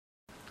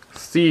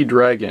Sea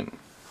Dragon.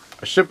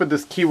 A ship with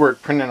this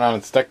keyword printed on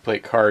its deck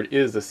plate card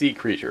is a sea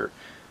creature.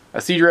 A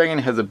Sea Dragon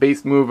has a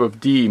base move of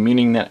D,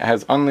 meaning that it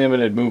has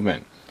unlimited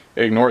movement.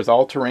 It ignores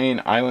all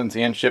terrain, islands,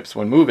 and ships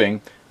when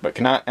moving, but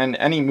cannot end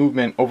any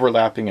movement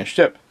overlapping a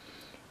ship.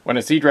 When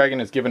a Sea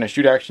Dragon is given a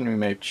shoot action, we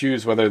may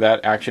choose whether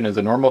that action is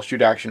a normal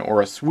shoot action or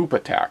a swoop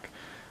attack.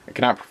 It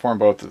cannot perform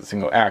both as a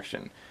single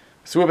action.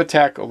 Swoop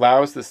attack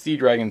allows the Sea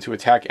Dragon to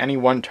attack any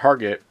one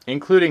target,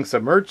 including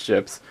submerged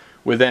ships,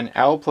 within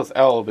L plus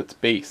L of its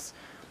base.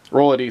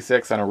 Roll a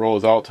d6 on a roll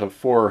result of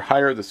 4 or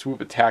higher, the swoop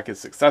attack is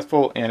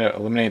successful and it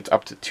eliminates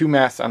up to 2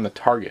 mass on the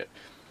target.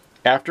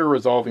 After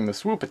resolving the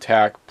swoop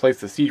attack, place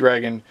the Sea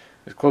Dragon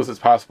as close as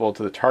possible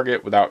to the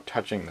target without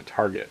touching the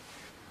target.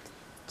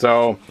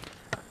 So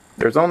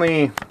there's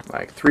only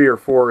like 3 or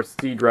 4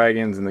 Sea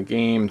Dragons in the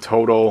game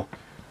total.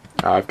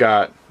 I've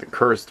got the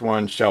cursed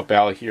one, Shell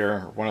Bally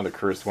here, one of the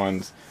cursed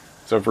ones.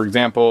 So for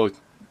example,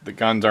 the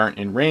guns aren't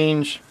in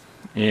range,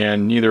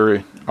 and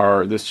neither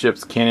are this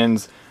ship's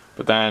cannons,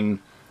 but then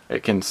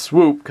it can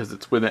swoop because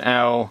it's with an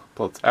L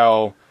plus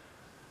L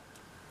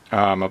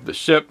of the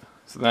ship.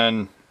 So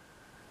then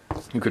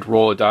you could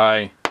roll a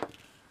die,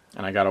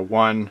 and I got a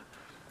 1.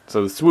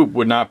 So the swoop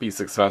would not be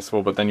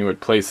successful, but then you would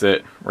place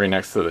it right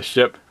next to the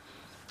ship.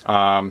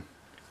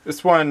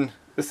 This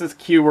is a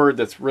keyword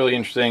that's really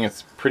interesting.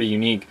 It's pretty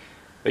unique.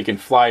 They can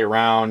fly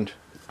around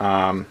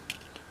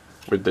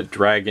with the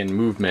dragon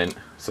movement,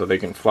 so they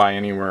can fly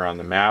anywhere on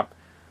the map.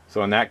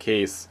 So in that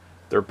case,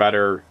 they're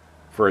better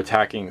for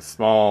attacking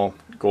small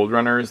gold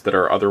runners that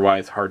are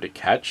otherwise hard to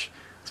catch,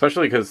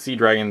 especially because Sea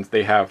Dragons,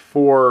 they have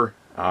 4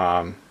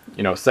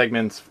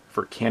 segments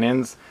for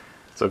cannons.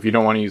 So if you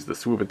don't want to use the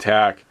swoop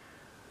attack,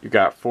 you've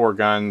got 4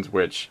 guns,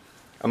 which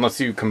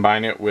unless you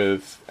combine it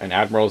with an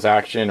Admiral's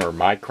action or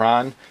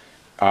Micron,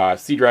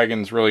 Sea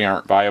Dragons really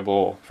aren't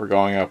viable for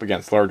going up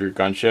against larger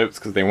gunships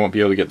because they won't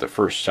be able to get the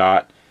first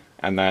shot,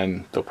 and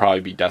then they'll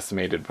probably be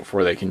decimated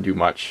before they can do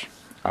much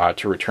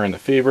to return the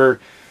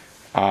favor.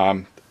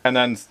 And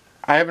then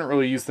I haven't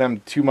really used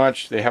them too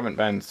much. They haven't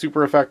been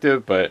super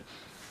effective, but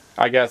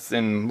I guess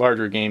in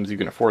larger games you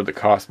can afford the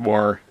cost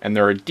more, and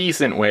they're a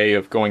decent way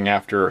of going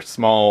after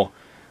small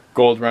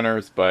gold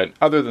runners. But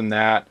other than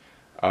that,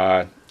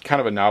 kind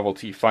of a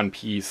novelty fun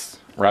piece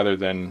rather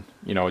than,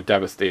 a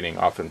devastating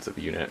offensive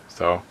unit.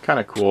 So kind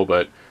of cool,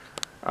 but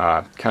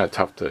kind of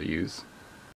tough to use.